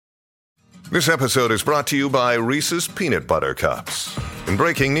This episode is brought to you by Reese's Peanut Butter Cups. In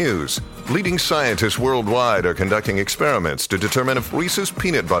breaking news, leading scientists worldwide are conducting experiments to determine if Reese's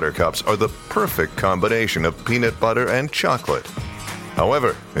Peanut Butter Cups are the perfect combination of peanut butter and chocolate.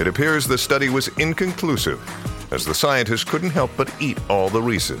 However, it appears the study was inconclusive, as the scientists couldn't help but eat all the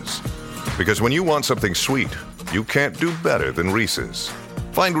Reese's. Because when you want something sweet, you can't do better than Reese's.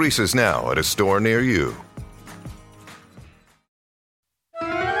 Find Reese's now at a store near you.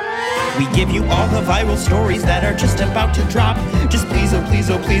 We give you all the viral stories that are just about to drop. Just please, oh please,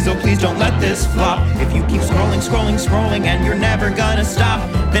 oh please, oh please don't let this flop. If you keep scrolling and you're never gonna stop,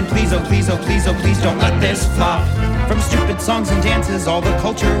 then please, oh please, oh please, oh please don't let this flop. From stupid songs and dances, all the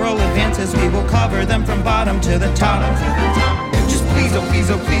cultural advances, we will cover them from bottom to the top. Just please, oh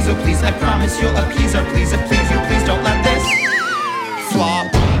please, oh please, oh please, I promise you'll appease our please, and please, you please don't let this flop.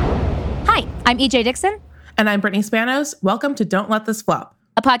 Hi, I'm EJ Dixon. And I'm Brittany Spanos. Welcome to Don't Let This Flop,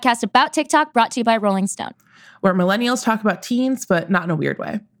 A podcast about TikTok brought to you by Rolling Stone, where millennials talk about teens, but not in a weird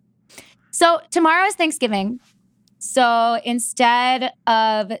way. So tomorrow is Thanksgiving. So instead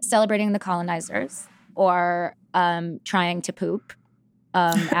of celebrating the colonizers or trying to poop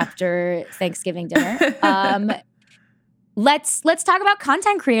after Thanksgiving dinner, let's talk about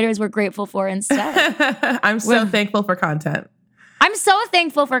content creators we're grateful for instead. I'm so thankful for content. I'm so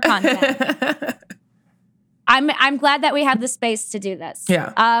thankful for content. I'm glad that we have the space to do this.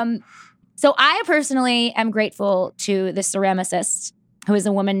 Yeah. So I personally am grateful to the ceramicist, who is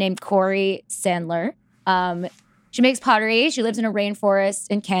a woman named Corey Sandler. She makes pottery. She lives in a rainforest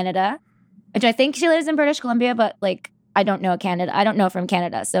in Canada, which I think she lives in British Columbia, but I don't know Canada. I don't know from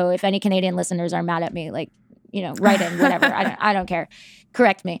Canada. So if any Canadian listeners are mad at me, write in, whatever. I don't care.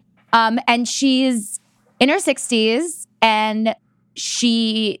 Correct me. And she's in her 60s, and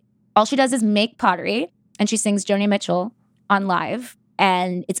all she does is make pottery. And she sings Joni Mitchell on live,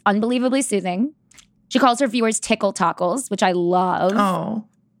 and it's unbelievably soothing. She calls her viewers tickle tockles, which I love. Oh.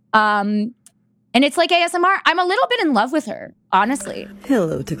 And it's like ASMR. I'm a little bit in love with her, honestly.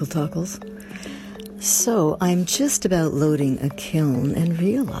 Hello, tickle tockles. So I'm just about loading a kiln and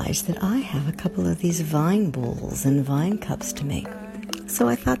realized that I have a couple of these vine bowls and vine cups to make. So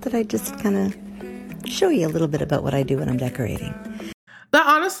I thought that I'd just kind of show you a little bit about what I do when I'm decorating. That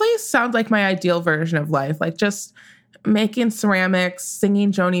honestly sounds like my ideal version of life. Just making ceramics,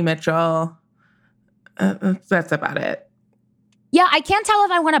 singing Joni Mitchell. That's about it. Yeah, I can't tell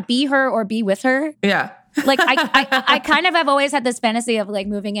if I want to be her or be with her. Yeah. I kind of have always had this fantasy of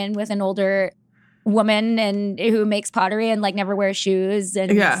moving in with an older woman and who makes pottery and never wears shoes.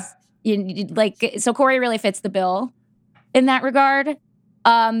 And yeah. So Corey really fits the bill in that regard.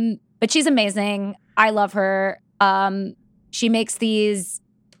 But she's amazing. I love her. She makes these,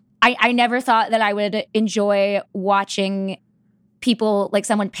 I never thought that I would enjoy watching people,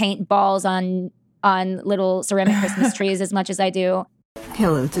 someone paint balls on little ceramic Christmas trees as much as I do.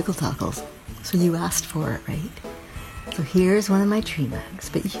 Hello, tickle tockles. So you asked for it, right? So here's one of my tree mugs,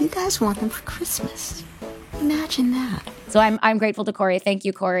 but you guys want them for Christmas. Imagine that. So I'm grateful to Corey. Thank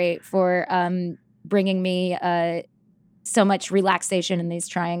you, Corey, for bringing me so much relaxation in these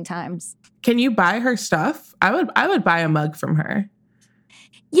trying times. Can you buy her stuff? I would buy a mug from her.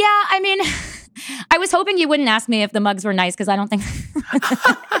 Yeah, I mean, I was hoping you wouldn't ask me if the mugs were nice because I don't think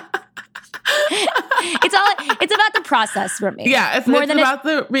it's about the process for me. Yeah, it's about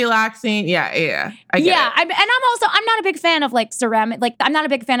the relaxing. Yeah. I get it. I'm not a big fan of ceramic. I'm not a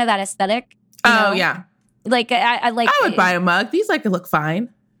big fan of that aesthetic. Oh yeah. I would buy a mug. These look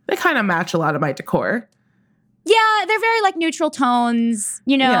fine. They kind of match a lot of my decor. Yeah, they're very neutral tones.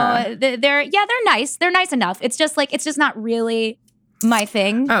 Yeah. They're nice. They're nice enough. It's just it's just not really my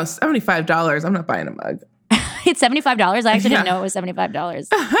thing. Oh, $75. I'm not buying a mug. It's $75. I actually didn't know it was $75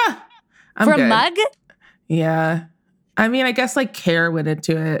 for a mug. Yeah, I mean, I guess care went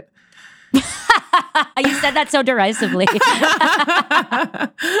into it. You said that so derisively.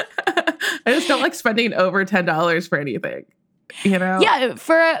 I just don't like spending over $10 for anything. Yeah,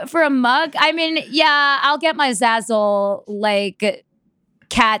 for a mug. I mean, yeah, I'll get my Zazzle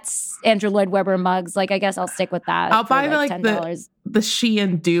Cat's Andrew Lloyd Webber mugs. I guess I'll stick with that. I'll buy $10. the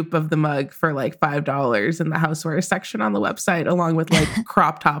Shein dupe of the mug for $5 in the housewares section on the website, along with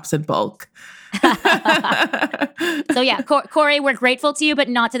crop tops in bulk. So yeah, Corey, we're grateful to you, but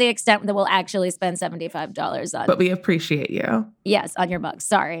not to the extent that we'll actually spend $75 on. But we appreciate you. Yes, on your mug.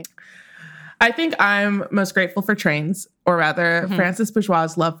 Sorry. I think I'm most grateful for trains, or rather, Francis Bourgeois'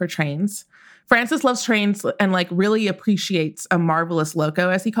 love for trains. Francis loves trains and really appreciates a marvelous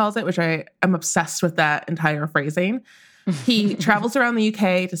loco, as he calls it, which I am obsessed with that entire phrasing. He travels around the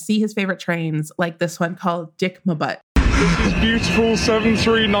UK to see his favorite trains, like this one called Dick My Butt. This is beautiful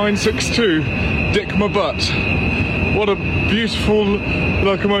 73962, Dick My Butt. What a beautiful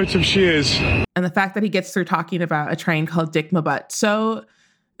locomotive she is. And the fact that he gets through talking about a train called Dick My Butt so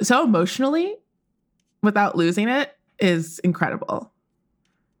emotionally without losing it is incredible.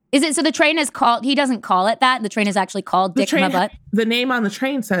 Is it so the train is called, he doesn't call it that? The train is actually called Dick My Butt? The name on the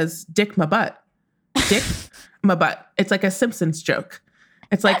train says Dick My Butt. Dick My Butt. It's like a Simpsons joke.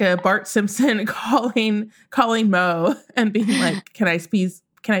 It's like a Bart Simpson calling Moe and being like, can I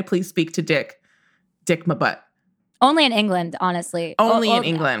please speak to Dick My Butt? Only in England, honestly. Only in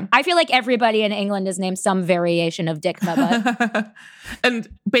England. I feel like everybody in England is named some variation of Dick My Butt. And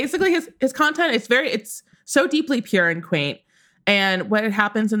basically his content, it's so deeply pure and quaint. And what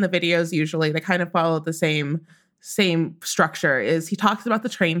happens in the videos usually, they kind of follow the same structure, is he talks about the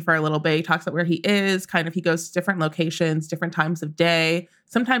train for a little bit. He talks about where he is, he goes to different locations, different times of day.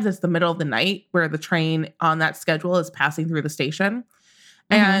 Sometimes it's the middle of the night where the train on that schedule is passing through the station.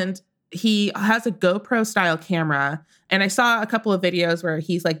 Mm-hmm. And he has a GoPro style camera. And I saw a couple of videos where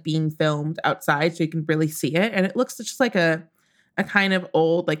he's like being filmed outside so you can really see it. And it looks just like a kind of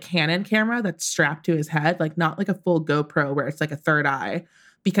old like Canon camera that's strapped to his head, like not like a full GoPro where it's like a third eye,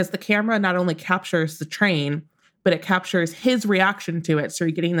 because the camera not only captures the train, but it captures his reaction to it. So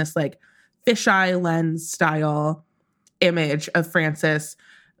you're getting this like fisheye lens style image of Francis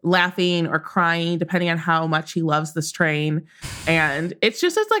laughing or crying, depending on how much he loves this train. And it's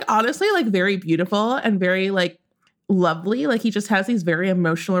like honestly like very beautiful and very like lovely. Like he just has these very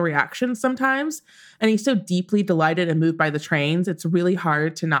emotional reactions sometimes. And he's so deeply delighted and moved by the trains. It's really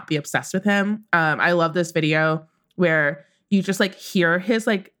hard to not be obsessed with him. I love this video where you just like hear his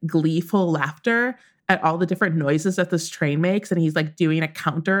like gleeful laughter at all the different noises that this train makes. And he's like doing a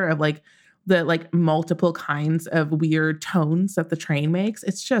counter of like the like multiple kinds of weird tones that the train makes.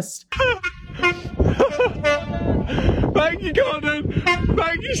 It's just... Thank you, Gordon.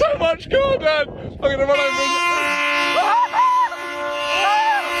 Thank you so much, Gordon. I'm going to run over.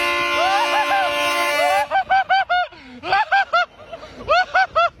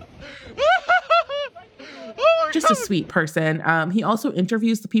 Just a sweet person. He also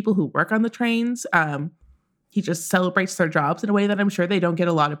interviews the people who work on the trains. He just celebrates their jobs in a way that I'm sure they don't get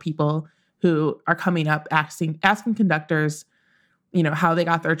a lot of people who are coming up asking conductors, you know, how they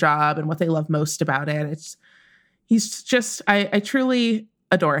got their job and what they love most about it. I truly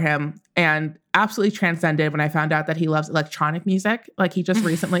adore him, and absolutely transcended when I found out that he loves electronic music. Like he just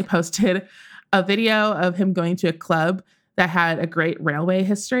recently posted a video of him going to a club that had a great railway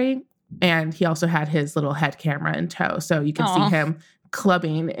history. And he also had his little head camera in tow. So you can see him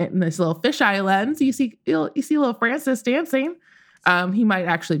clubbing in this little fisheye lens. You see little Francis dancing. He might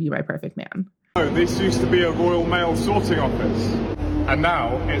actually be my perfect man. This used to be a Royal Mail sorting office. And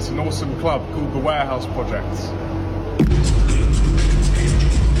now it's an awesome club called the Warehouse Project.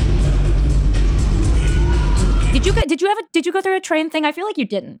 Did you go through a train thing? I feel like you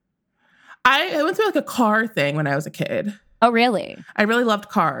didn't. I went through like a car thing when I was a kid. Oh, really? I really loved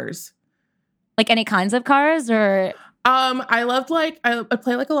cars. Like any kinds of cars, or? I loved I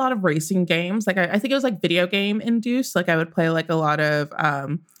play like a lot of racing games. Like I think it was like video game induced. Like I would play like a lot of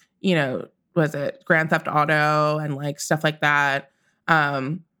was it Grand Theft Auto and like stuff like that. I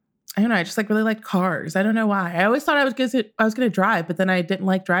don't know. I just like really liked cars. I don't know why. I always thought I was going to drive, but then I didn't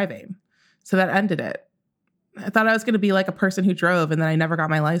like driving, so that ended it. I thought I was going to be like a person who drove, and then I never got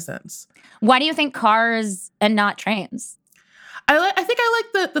my license. Why do you think cars and not trains? I think I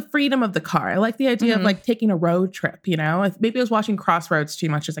like the freedom of the car. I like the idea of like taking a road trip, you know? Maybe I was watching Crossroads too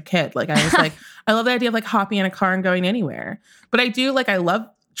much as a kid. Like I was like, I love the idea of like hopping in a car and going anywhere. But I love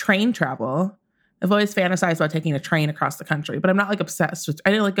train travel. I've always fantasized about taking a train across the country, but I'm not like obsessed with,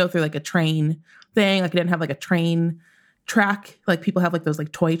 I didn't like go through like a train thing. Like I didn't have like a train track. Like people have like those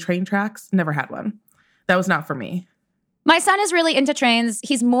like toy train tracks. Never had one. That was not for me. My son is really into trains.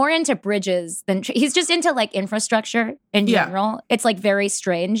 He's more into bridges than he's just into like infrastructure in general. Yeah. It's like very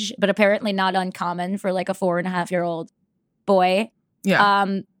strange, but apparently not uncommon for like a 4.5-year-old boy. Yeah.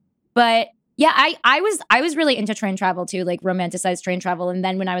 But yeah, I was really into train travel too, like romanticized train travel. And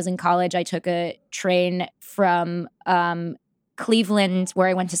then when I was in college, I took a train from Cleveland, where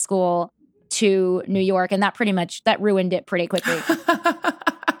I went to school, to New York, and that ruined it pretty quickly.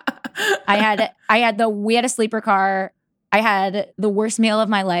 We had a sleeper car. I had the worst meal of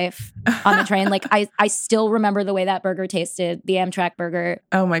my life on the train. Like I still remember the way that burger tasted, the Amtrak burger.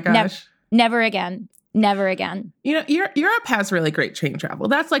 Oh my gosh. Never again. Never again. You know, Europe has really great train travel.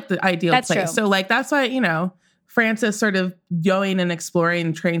 That's like the ideal place. True. So like that's why, you know, Francis sort of going and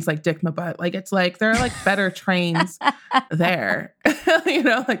exploring trains like Dick My Butt. Like it's like there are like better trains there. You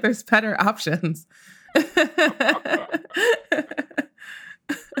know, like there's better options.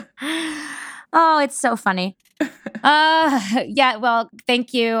 Oh, it's so funny. Yeah, well,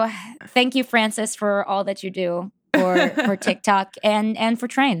 thank you. Thank you, Francis, for all that you do for TikTok and for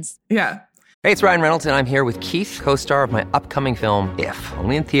trains. Yeah. Hey, it's Ryan Reynolds, and I'm here with Keith, co-star of my upcoming film, If,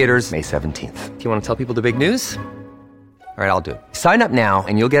 only in theaters May 17th. Do you want to tell people the big news? All right, I'll do it. Sign up now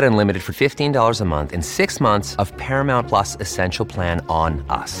and you'll get unlimited for $15 a month and 6 months of Paramount Plus Essential Plan on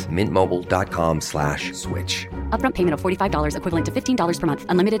us. MintMobile.com/switch. Upfront payment of $45 equivalent to $15 per month.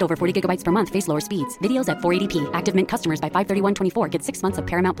 Unlimited over 40 gigabytes per month. Face lower speeds. Videos at 480p. Active Mint customers by 531.24 get 6 months of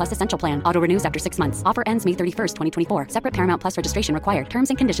Paramount Plus Essential Plan. Auto renews after 6 months. Offer ends May 31st, 2024. Separate Paramount Plus registration required. Terms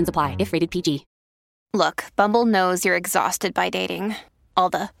and conditions apply if rated PG. Look, Bumble knows you're exhausted by dating. All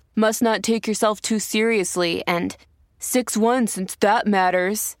the must not take yourself too seriously and 6'1" since that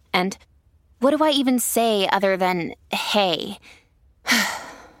matters. And what do I even say other than hey?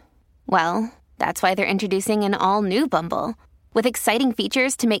 Well, that's why they're introducing an all-new Bumble with exciting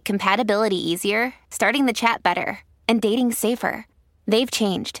features to make compatibility easier, starting the chat better, and dating safer. They've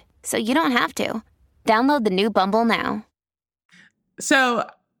changed, so you don't have to. Download the new Bumble now. So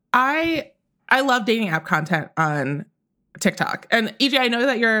I love dating app content on TikTok. And EJ, I know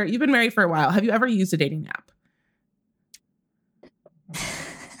that you've been married for a while. Have you ever used a dating app?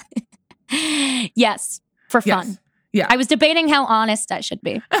 Yes, for fun. Yes. Yeah. I was debating how honest I should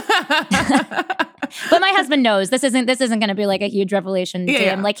be. But my husband knows this isn't going to be like a huge revelation to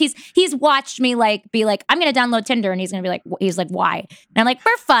him. Like he's watched me be like, I'm going to download Tinder, and he's going to be like, why? And I'm like,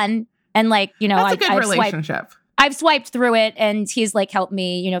 for fun. And like, that's a good relationship. I've swiped through it, and he's like helped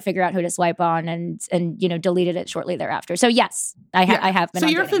me, figure out who to swipe on, and deleted it shortly thereafter. So yes, I have been. So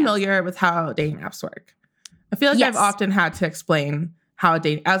you're familiar with how dating apps work. I feel like I've often had to explain how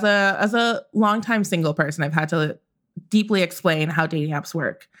dating, as a longtime single person, I've had to deeply explain how dating apps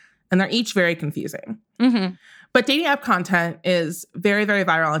work, and they're each very confusing. Mm-hmm. But dating app content is very, very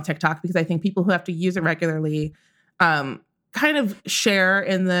viral on TikTok because I think people who have to use it regularly, kind of share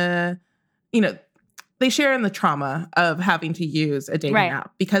in the, they share in the trauma of having to use a dating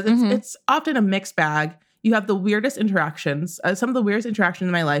app because it's often a mixed bag. You have the weirdest interactions. Some of the weirdest interactions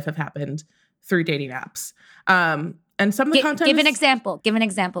in my life have happened through dating apps. And some of the content. Give an example. Give an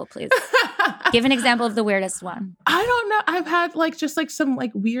example, please. Give an example of the weirdest one. I don't know. I've had some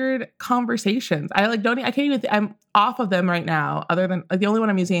weird conversations. I can't even. I'm off of them right now. Other than the only one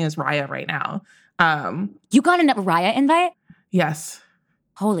I'm using is Raya right now. You got a Raya invite? Yes.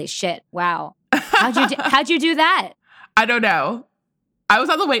 Holy shit! Wow. How'd you do that? I don't know. I was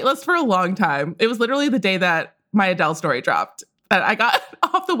on the wait list for a long time. It was literally the day that my Adele story dropped that I got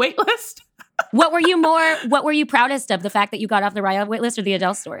off the wait list. What were you proudest of? The fact that you got off the Raya wait list or the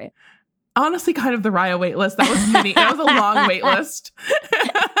Adele story? Honestly, kind of the Raya wait list. That was many. That was a long wait list.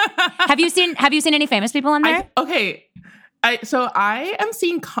 Have you seen any famous people on there? So I am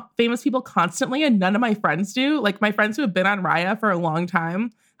seeing famous people constantly, and none of my friends do. Like my friends who have been on Raya for a long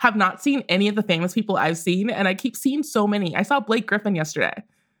time have not seen any of the famous people I've seen, and I keep seeing so many. I saw Blake Griffin yesterday.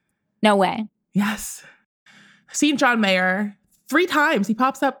 No way. Yes. I've seen John Mayer 3 times. He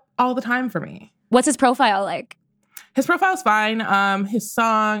pops up all the time for me. What's his profile like? His profile's fine. His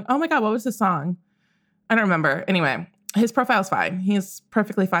song, oh my God, what was his song? I don't remember. Anyway, his profile's fine. He has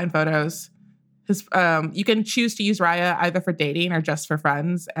perfectly fine photos. His you can choose to use Raya either for dating or just for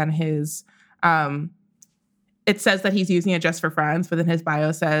friends. And his it says that he's using it just for friends, but then his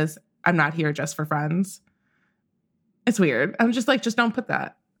bio says, I'm not here just for friends. It's weird. I'm just like, just don't put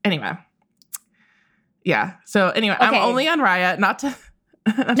that. Anyway. Yeah. So anyway, okay. I'm only on Raya, not to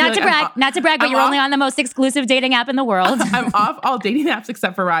brag, but you're only on the most exclusive dating app in the world. I'm off all dating apps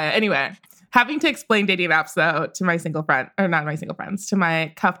except for Raya. Anyway, having to explain dating apps though to my single friend, or not my single friends, to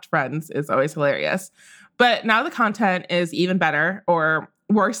my cuffed friends is always hilarious. But now the content is even better or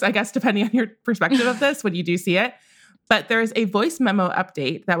worse, I guess, depending on your perspective of this when you do see it. But there's a voice memo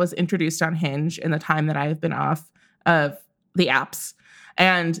update that was introduced on Hinge in the time that I have been off of the apps.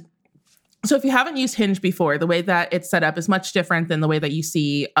 And so if you haven't used Hinge before, the way that it's set up is much different than the way that you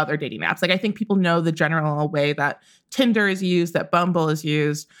see other dating apps. Like I think people know the general way that Tinder is used, that Bumble is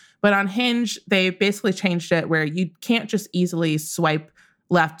used. But on Hinge, they basically changed it where you can't just easily swipe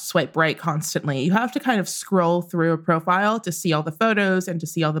left, swipe right constantly. You have to kind of scroll through a profile to see all the photos and to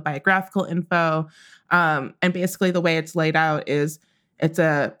see all the biographical info. And basically the way it's laid out is it's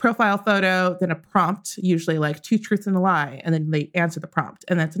a profile photo, then a prompt, usually like 2 truths and a lie, and then they answer the prompt.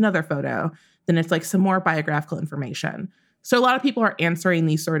 And that's another photo. Then it's like some more biographical information. So a lot of people are answering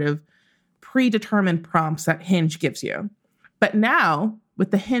these sort of predetermined prompts that Hinge gives you. But now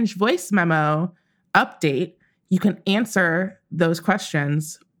with the Hinge voice memo update, you can answer those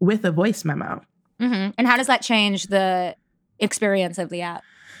questions with a voice memo. Mm-hmm. And how does that change the experience of the app?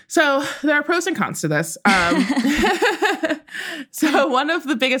 So there are pros and cons to this. So one of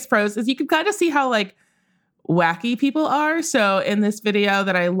the biggest pros is you can kind of see how like wacky people are. So in this video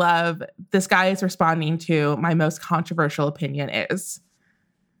that I love, this guy is responding to my most controversial opinion is,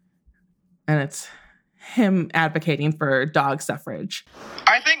 and it's him advocating for dog suffrage.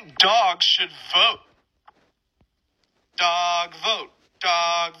 I think dogs should vote. Dog vote.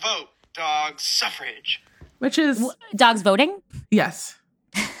 Dog vote. Dog suffrage. Which is dogs voting? Yes.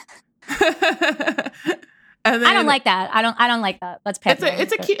 And then, I don't like that. I don't like that. That's petty.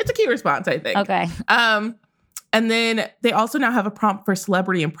 It's a cute response, I think. Okay. And then they also now have a prompt for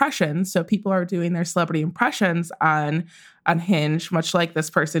celebrity impressions. So people are doing their celebrity impressions on Hinge, much like this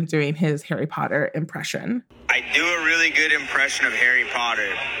person doing his Harry Potter impression. I do a really good impression of Harry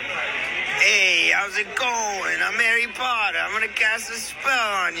Potter. Hey, how's it going? I'm Harry Potter. I'm going to cast a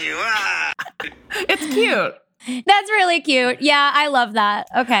spell on you. Ah. It's cute. That's really cute. Yeah, I love that.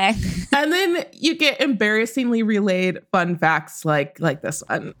 Okay. And then you get embarrassingly relayed fun facts like this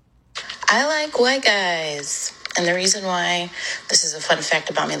one. I like white guys. And the reason why this is a fun fact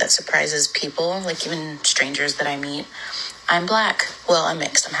about me that surprises people, like even strangers that I meet, I'm black. Well, I'm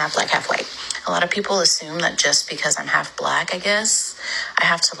mixed. I'm half black, half white. A lot of people assume that just because I'm half black, I guess, I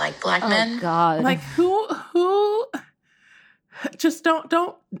have to like black men. Oh, God. Like, who... Just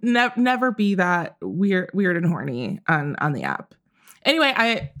never be that weird and horny on the app. Anyway,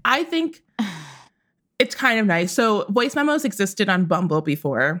 I think it's kind of nice. So voice memos existed on Bumble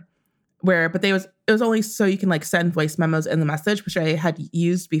before, but it was only so you can like send voice memos in the message, which I had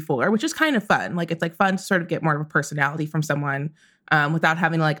used before, which is kind of fun. Like it's like fun to sort of get more of a personality from someone without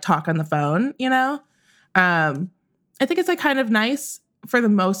having to like talk on the phone, you know? I think it's like kind of nice for the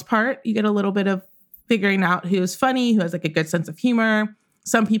most part. You get a little bit of figuring out who's funny, who has like a good sense of humor.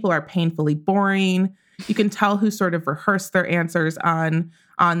 Some people are painfully boring. You can tell who sort of rehearsed their answers on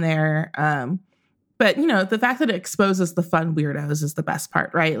there. But, you know, the fact that it exposes the fun weirdos is the best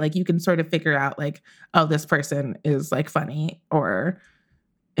part, right? Like you can sort of figure out like, oh, this person is like funny or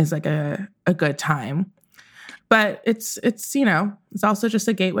is like a good time. But it's you know, it's also just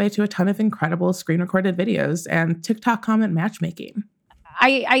a gateway to a ton of incredible screen recorded videos and TikTok comment matchmaking.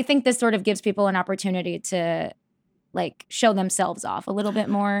 I think this sort of gives people an opportunity to like show themselves off a little bit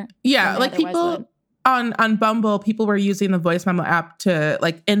more. Yeah, like people on Bumble, people were using the voice memo app to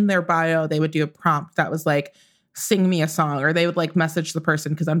like in their bio, they would do a prompt that was like, sing me a song, or they would like message the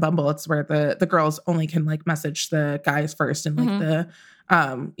person, because on Bumble, it's where the girls only can like message the guys first and like the,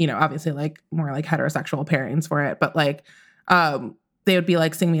 you know, obviously like more like heterosexual pairings for it. But like they would be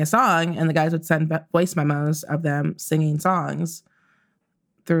like, sing me a song, and the guys would send voice memos of them singing songs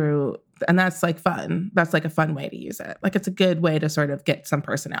through, and that's like fun. That's like a fun way to use it. Like it's a good way to sort of get some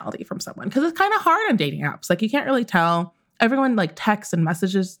personality from someone, because it's kind of hard on dating apps. Like you can't really tell. Everyone like texts and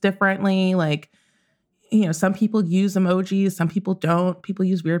messages differently. Like, you know, some people use emojis, some people don't. People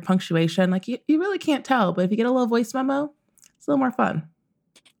use weird punctuation. Like you really can't tell. But if you get a little voice memo, it's a little more fun.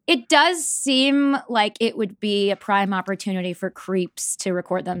 It does seem like it would be a prime opportunity for creeps to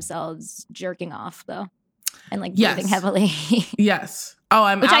record themselves jerking off, though, and like breathing heavily. Yes. Oh,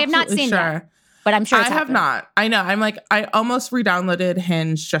 I'm which I have not seen sure. yet, but I'm sure it's I have not. I know. I'm like, I almost re-downloaded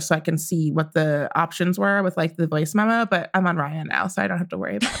Hinge just so I can see what the options were with like the voice memo, but I'm on Raya now, so I don't have to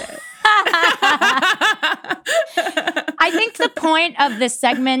worry about it. I think the point of this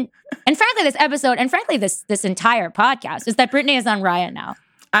segment, and frankly this episode, and frankly this entire podcast, is that Brittany is on Raya now.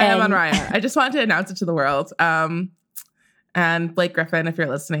 I am on Raya. I just wanted to announce it to the world. And Blake Griffin, if you're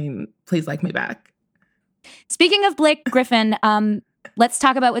listening, please like me back. Speaking of Blake Griffin, let's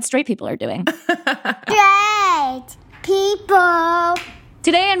talk about what straight people are doing. Straight people.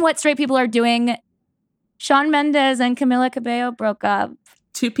 Today in What Straight People Are Doing, Shawn Mendes and Camila Cabello broke up.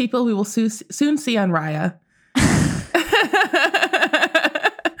 Two people we will soon see on Raya.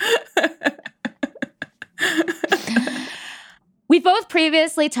 We both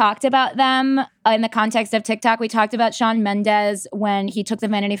previously talked about them in the context of TikTok. We talked about Shawn Mendes when he took the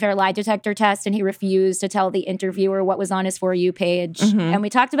Vanity Fair lie detector test and he refused to tell the interviewer what was on his For You page. Mm-hmm. And we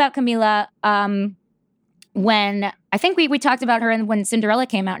talked about Camila when, I think we talked about her when Cinderella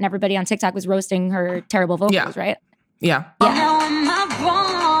came out and everybody on TikTok was roasting her terrible vocals, right? Yeah.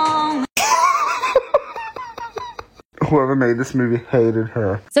 Whoever made this movie hated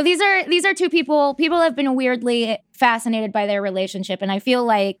her. So these are two people have been weirdly fascinated by their relationship, and I feel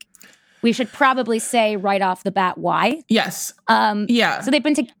like we should probably say right off the bat why. Yes. So they've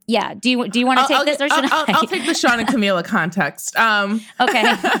been do you want to take this or should I? I'll take the Sean and Camila context.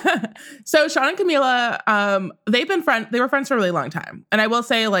 Okay. So Sean and Camila, they were friends for a really long time. And I will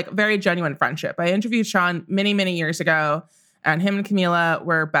say, like, very genuine friendship. I interviewed Sean many, many years ago, and him and Camila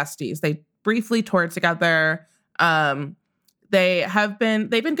were besties. They briefly toured together. They've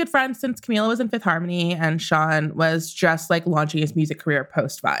been good friends since Camila was in Fifth Harmony and Sean was just like launching his music career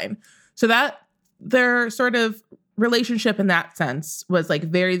post Vine. So that their sort of relationship in that sense was like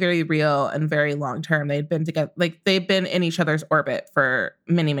very, very real and very long term. They'd been together, like they've been in each other's orbit for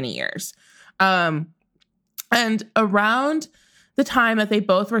many, many years. And around the time that they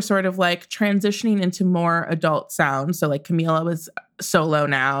both were sort of like transitioning into more adult sound. So like Camila was solo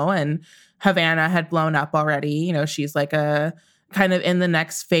now and Havana had blown up already. You know, she's like a kind of in the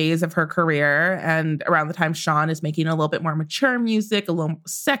next phase of her career. And around the time Sean is making a little bit more mature music, a little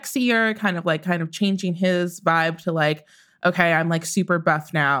sexier, kind of changing his vibe to like, okay, I'm like super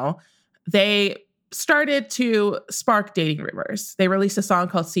buff now. They started to spark dating rumors. They released a song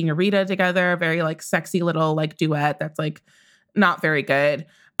called Senorita together, a very like sexy little like duet that's like not very good.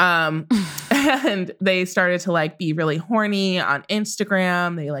 And they started to like be really horny on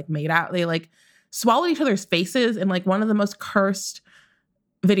Instagram. They like made out, they like swallowed each other's faces in like one of the most cursed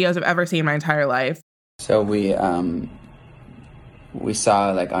videos I've ever seen in my entire life. So we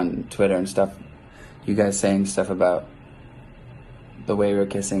saw like on Twitter and stuff, you guys saying stuff about the way we were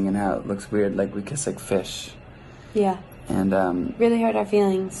kissing and how it looks weird, like we kiss like fish. Yeah. And really hurt our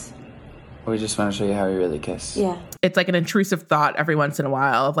feelings. We just want to show you how we really kiss. Yeah. It's like an intrusive thought every once in a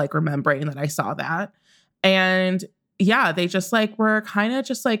while of like remembering that I saw that. And yeah, they just like were kind of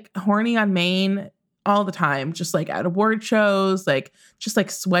just like horny on Maine all the time, just like at award shows, like just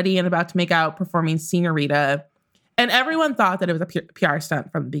like sweaty and about to make out performing Senorita. And everyone thought that it was a PR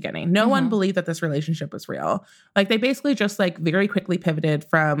stunt from the beginning. No one believed that this relationship was real. Like they basically just like very quickly pivoted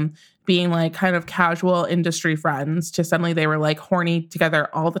from being like kind of casual industry friends to suddenly they were like horny together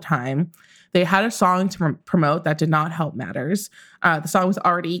all the time. They had a song to promote that did not help matters. The song was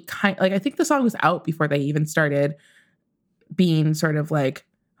already I think the song was out before they even started being sort of like,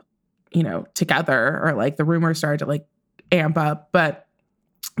 you know, together, or like the rumors started to like amp up, but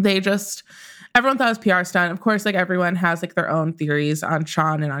everyone thought it was PR stunt. Of course, like everyone has like their own theories on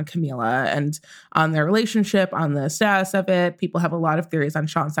Sean and on Camila and on their relationship, on the status of it. People have a lot of theories on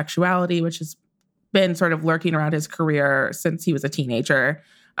Sean's sexuality, which has been sort of lurking around his career since he was a teenager.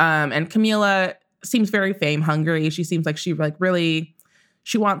 And Camila seems very fame hungry. She seems like she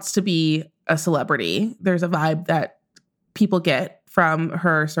wants to be a celebrity. There's a vibe that people get from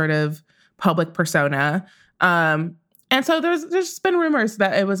her sort of public persona. And so there's just been rumors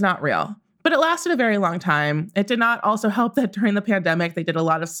that it was not real. But it lasted a very long time. It did not also help that during the pandemic, they did a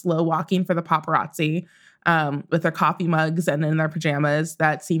lot of slow walking for the paparazzi with their coffee mugs and in their pajamas.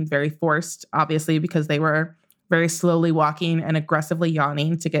 That seemed very forced, obviously, because they were very slowly walking and aggressively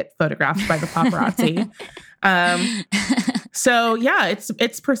yawning to get photographed by the paparazzi. So yeah,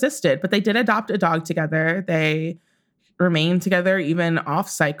 it's persisted, but they did adopt a dog together. They remained together even off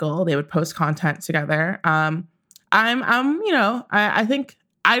cycle. They would post content together. I think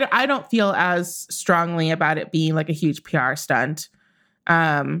I don't feel as strongly about it being like a huge PR stunt.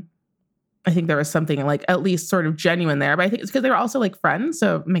 I think there was something like at least sort of genuine there, but I think it's because they were also like friends,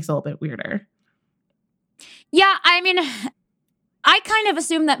 so it makes it a little bit weirder. Yeah, I mean, I kind of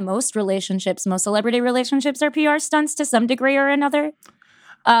assume that most celebrity relationships are PR stunts to some degree or another.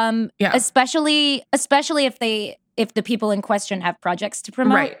 Especially if the people in question have projects to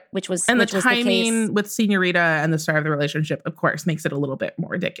promote, right? Which was the timing with Senorita and the start of the relationship, of course, makes it a little bit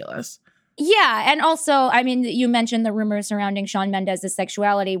more ridiculous. Yeah, and also, I mean, you mentioned the rumors surrounding Shawn Mendes's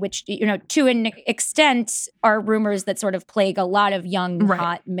sexuality, which, you know, to an extent are rumors that sort of plague a lot of young,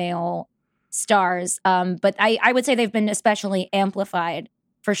 hot male stars. But I would say they've been especially amplified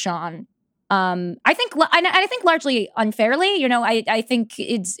for Shawn. I think largely unfairly. You know, I think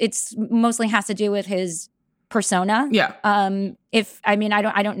it's mostly has to do with his persona. Yeah. I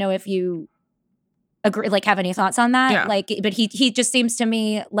don't know if you agree, like have any thoughts on that. Yeah. Like, but he just seems to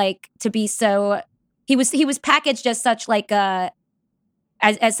me like to be so. He was packaged as such like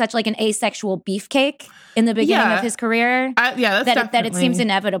as such like an asexual beefcake in the beginning of his career. That it seems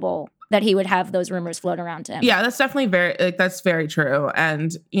inevitable that he would have those rumors float around him. Yeah, that's definitely that's very true.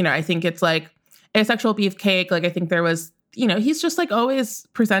 And, you know, I think it's like asexual beefcake. Like, I think there was, you know, he's just like always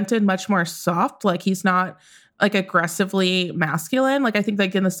presented much more soft. Like, he's not like aggressively masculine. Like, I think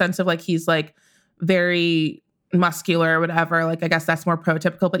like in the sense of like, he's like very muscular or whatever. Like, I guess that's more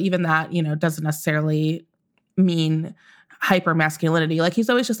prototypical, but even that, you know, doesn't necessarily mean hyper masculinity. Like he's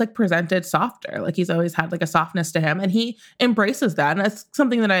always just like presented softer. Like he's always had like a softness to him, and he embraces that. And that's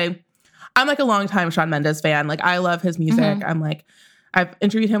something that I'm like a long time Shawn Mendes fan. Like I love his music. I've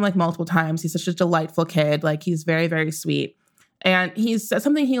interviewed him like multiple times. He's such a delightful kid. Like he's very, very sweet. And he's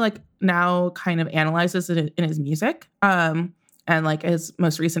something he like now kind of analyzes in his music. And like his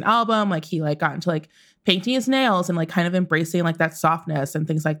most recent album, like he like got into like painting his nails and like kind of embracing like that softness and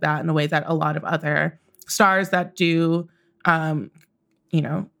things like that in a way that a lot of other stars that do, you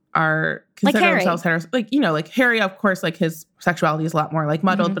know, are consider themselves heterosexual. Like, you know, like Harry, of course, like his sexuality is a lot more like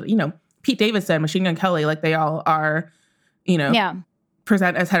muddled, but you know, Pete Davidson, Machine Gun Kelly, like they all are, you know,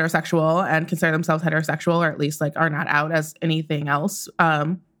 present as heterosexual and consider themselves heterosexual, or at least like are not out as anything else,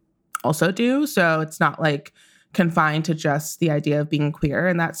 also do. So it's not like confined to just the idea of being queer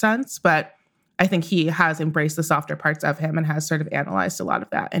in that sense. But I think he has embraced the softer parts of him and has sort of analyzed a lot of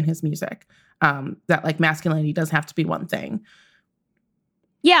that in his music. That like masculinity doesn't have to be one thing.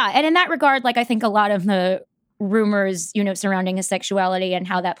 Yeah. And in that regard, like I think a lot of the rumors, you know, surrounding his sexuality and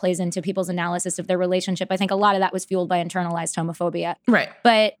how that plays into people's analysis of their relationship, I think a lot of that was fueled by internalized homophobia. Right.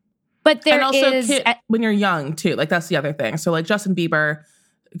 But there and also is... when you're young too, like that's the other thing. So like Justin Bieber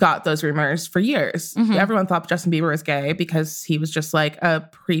got those rumors for years. Everyone thought Justin Bieber was gay because he was just like a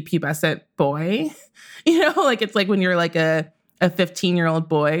prepubescent boy. You know, like it's like when you're like a 15-year-old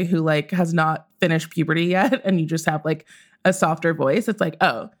boy who like has not finished puberty yet and you just have like a softer voice. It's like,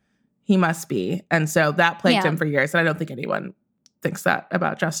 oh, he must be. And so that plagued him for years. And I don't think anyone thinks that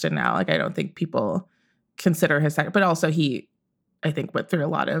about Justin now. Like, I don't think people consider his sex, but also he, I think, went through a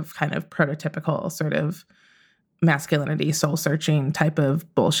lot of kind of prototypical sort of masculinity, soul searching type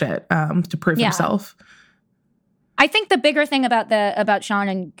of bullshit to prove himself. I think the bigger thing about Shawn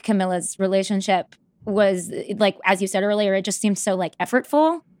and Camilla's relationship was, like, as you said earlier, it just seemed so like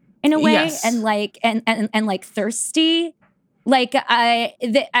effortful in a way, and like and like thirsty. Like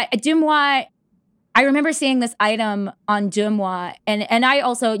Deuxmoi, I remember seeing this item on Deuxmoi, and I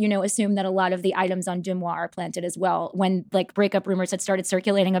also, you know, assume that a lot of the items on Deuxmoi are planted as well when like breakup rumors had started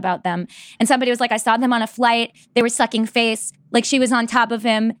circulating about them. And somebody was like, I saw them on a flight. They were sucking face. Like she was on top of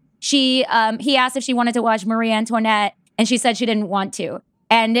him. He asked if she wanted to watch Marie Antoinette, and she said she didn't want to.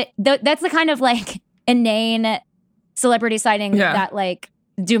 And that's the kind of like inane celebrity sighting that like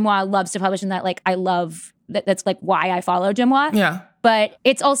Deuxmoi loves to publish, and that like I love. That's like why I follow Deuxmoi. Yeah. But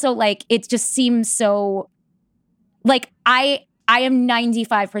it's also like, it just seems so, like I am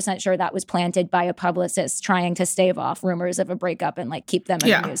 95% sure that was planted by a publicist trying to stave off rumors of a breakup and like keep them in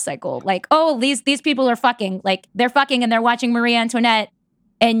the news cycle. Like, oh, these people are fucking. Like they're fucking and they're watching Marie Antoinette,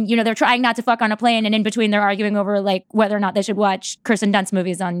 and you know they're trying not to fuck on a plane, and in between they're arguing over like whether or not they should watch Kirsten Dunst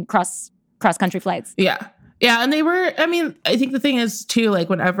movies on cross country flights. Yeah. Yeah, and they were, I mean, I think the thing is, too, like,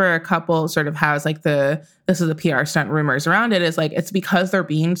 whenever a couple sort of has, like, this is a PR stunt rumors around it, is, like, it's because they're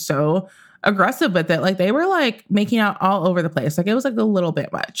being so aggressive with it. Like, they were, like, making out all over the place. Like, it was, like, a little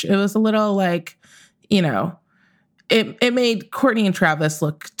bit much. It was a little, like, you know, it made Kourtney and Travis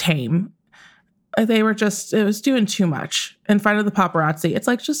look tame. They were just, it was doing too much in front of the paparazzi. It's,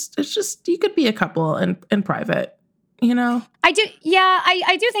 like, it's just, you could be a couple in private. You know, I do. Yeah,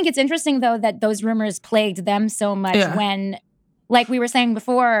 I do think it's interesting, though, that those rumors plagued them so much when, like we were saying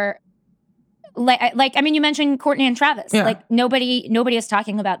before, like I mean, you mentioned Kourtney and Travis. Yeah. Like nobody is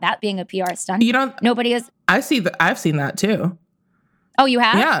talking about that being a PR stunt. You don't. Nobody is. I've seen that too. Oh, you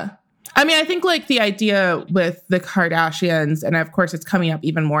have? Yeah. I mean, I think like the idea with the Kardashians, and of course it's coming up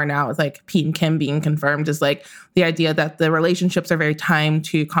even more now with like Pete and Kim being confirmed, is like the idea that the relationships are very timed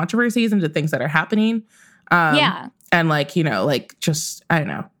to controversies and to things that are happening. And like, you know, like just, I don't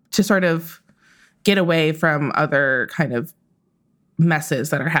know, to sort of get away from other kind of messes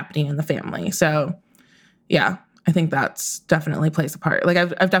that are happening in the family. So, yeah, I think that's definitely plays a part. Like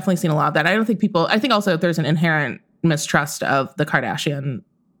I've definitely seen a lot of that. I think also there's an inherent mistrust of the Kardashian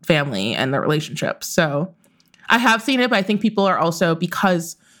family and their relationships. So I have seen it, but I think people are also,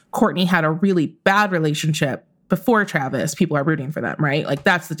 because Kourtney had a really bad relationship before Travis, people are rooting for them, right? Like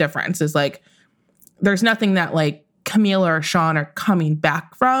that's the difference, is like, there's nothing that like Camila or Shawn are coming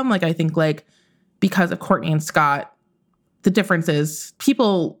back from. Like, I think like because of Kourtney and Scott, the difference is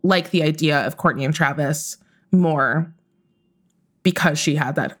people like the idea of Kourtney and Travis more because she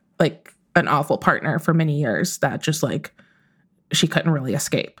had that like an awful partner for many years that just like she couldn't really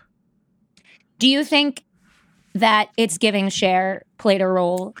escape. Do you think that It's Giving Cher played a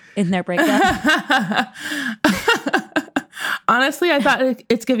role in their breakup? Honestly, I thought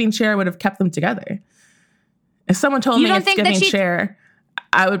It's Giving Cher would have kept them together. If someone told me It's Giving Cher,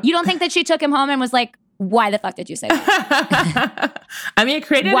 I would... You don't think that she took him home and was like, why the fuck did you say that? I mean, it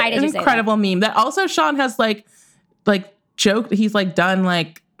created an incredible meme that also Shawn has like joked. He's like done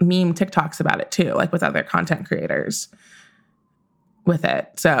like meme TikToks about it too, like with other content creators with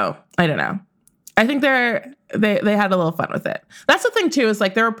it. So I don't know. I think they had a little fun with it. That's the thing too, is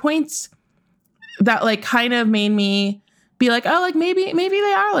like there were points that like kind of made me be like, oh, like maybe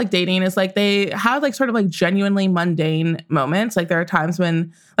they are like dating. Is like they have like sort of like genuinely mundane moments. Like there are times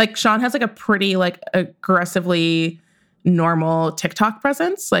when like Sean has like a pretty like aggressively normal TikTok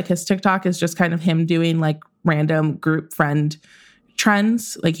presence. Like his TikTok is just kind of him doing like random group friend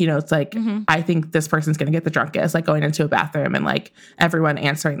trends. Like, you know, it's like, I think this person's going to get the drunkest, like going into a bathroom and like everyone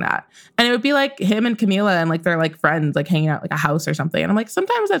answering that. And it would be like him and Camila and like they're like friends, like hanging out like a house or something. And I'm like,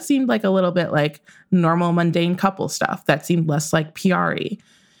 sometimes that seemed like a little bit like normal, mundane couple stuff that seemed less like PR-y.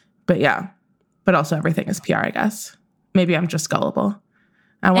 But yeah, but also everything is PR, I guess. Maybe I'm just gullible.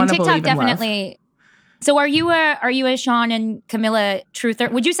 I want to believe in definitely. Love. So are you a Sean and Camila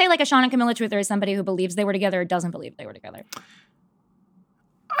truther? Would you say like a Sean and Camila truther is somebody who believes they were together or doesn't believe they were together?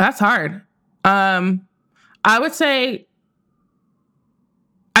 That's hard. I would say,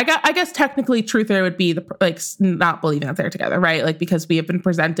 I guess technically truther would be the like not believing that they're together, right? Like because we have been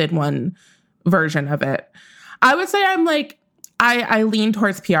presented one version of it. I would say I'm like I lean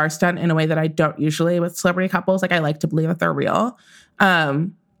towards PR stunt in a way that I don't usually with celebrity couples. Like I like to believe that they're real.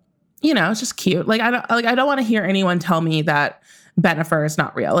 You know, it's just cute. Like I don't want to hear anyone tell me that Bennifer is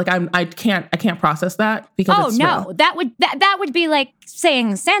not real. Like I can't process that because it's real. that would be like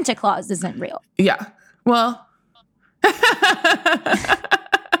saying Santa Claus isn't real. Yeah. Well,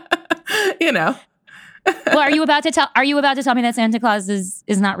 you know. Well, are you about to tell me that Santa Claus is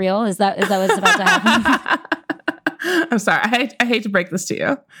not real? Is that what's about to happen? I'm sorry. I hate to break this to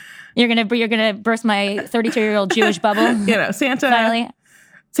you. You're gonna burst my 32-year-old Jewish bubble. You know, Santa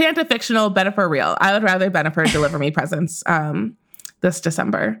fictional, Bennifer real. I would rather Bennifer deliver me presents this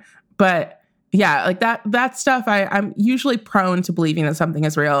December. But yeah, like that stuff, I'm usually prone to believing that something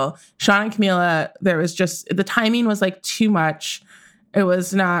is real. Sean and Camila, there was just, the timing was like too much. It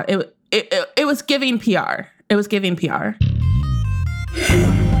was not, it was giving PR. It was giving PR.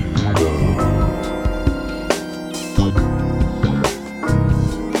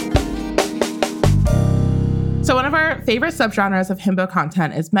 So one of our favorite subgenres of himbo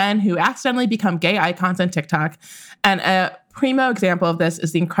content is men who accidentally become gay icons on TikTok. And a primo example of this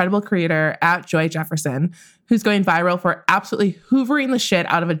is the incredible creator @Joy Jefferson, who's going viral for absolutely hoovering the shit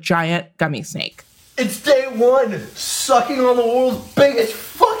out of a giant gummy snake. It's day one, sucking on the world's biggest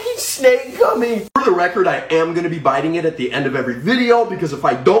fucking snake gummy. For the record, I am going to be biting it at the end of every video because if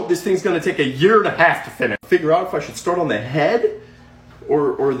I don't, this thing's going to take 1.5 years to finish. Figure out if I should start on the head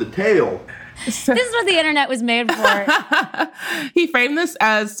or the tail. This is what the internet was made for. He framed this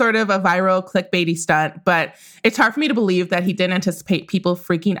as sort of a viral clickbaity stunt, but it's hard for me to believe that he didn't anticipate people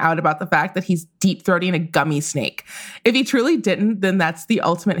freaking out about the fact that he's deep-throating a gummy snake. If he truly didn't, then that's the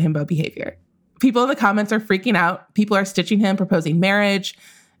ultimate himbo behavior. People in the comments are freaking out. People are stitching him, proposing marriage.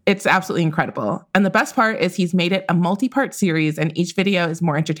 It's absolutely incredible. And the best part is he's made it a multi-part series, and each video is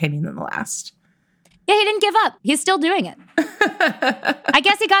more entertaining than the last. Yeah, he didn't give up. He's still doing it. I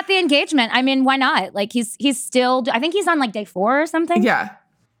guess he got the engagement. I mean, why not? Like, he's still, I think he's on like day 4 or something. Yeah.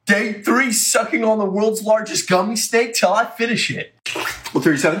 Day 3, sucking on the world's largest gummy snake till I finish it. Well,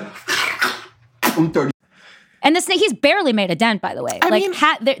 37. I'm 30. And the snake, he's barely made a dent, by the way. I mean,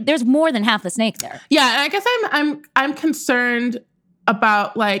 there's more than half the snake there. Yeah, and I guess I'm concerned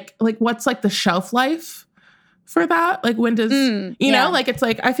about like what's like the shelf life for that. Like when does you know, like it's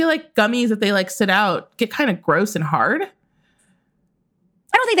like I feel like gummies that they like sit out get kind of gross and hard. I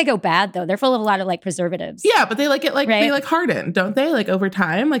don't think they go bad though. They're full of a lot of like preservatives. Yeah, but they like get like they like harden, don't they? Like over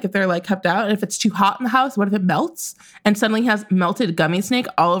time, like if they're like kept out, and if it's too hot in the house, what if it melts and suddenly has melted gummy snake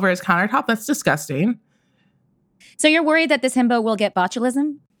all over his countertop? That's disgusting. So you're worried that this himbo will get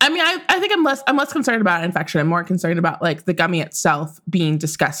botulism? I mean, I think I'm less concerned about infection. I'm more concerned about like the gummy itself being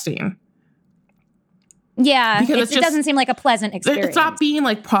disgusting. Yeah, it doesn't seem like a pleasant experience. It's not being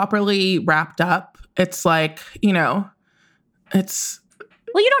like properly wrapped up. It's like, you know, it's...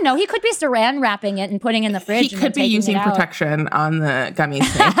 Well, you don't know. He could be saran wrapping it and putting it in the fridge. He could be using protection on the gummy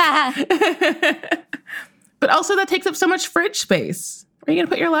snake. But also that takes up so much fridge space. Where are you going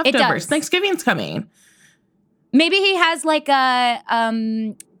to put your leftovers? Thanksgiving's coming. Maybe he has like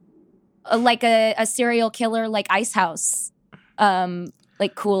a serial killer like ice house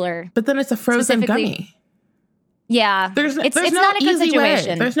like cooler. But then it's a frozen gummy. Yeah. There's not a good easy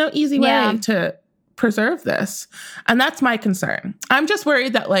situation. Way. There's no easy way to preserve this. And that's my concern. I'm just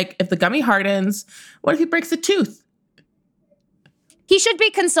worried that like if the gummy hardens, what if he breaks a tooth? He should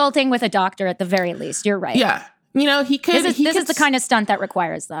be consulting with a doctor at the very least. You're right. Yeah. You know, he could. This is the kind of stunt that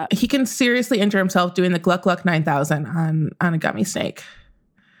requires that. He can seriously injure himself doing the Gluck Gluck 9000 on a gummy snake.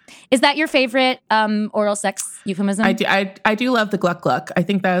 Is that your favorite oral sex euphemism? I do love the Gluck Gluck. I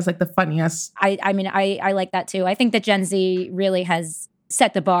think that is like the funniest. I mean, I like that too. I think that Gen Z really has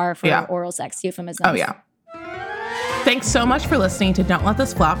set the bar for oral sex euphemisms. Oh, yeah. Thanks so much for listening to Don't Let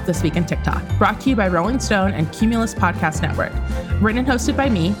This Flop This Week in TikTok, brought to you by Rolling Stone and Cumulus Podcast Network. Written and hosted by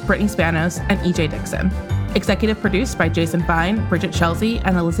me, Brittany Spanos, and EJ Dixon. Executive produced by Jason Fine, Bridget Chelsea,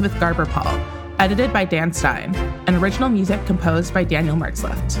 and Elizabeth Garber-Paul. Edited by Dan Stein. And original music composed by Daniel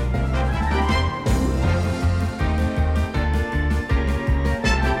Mertzlift.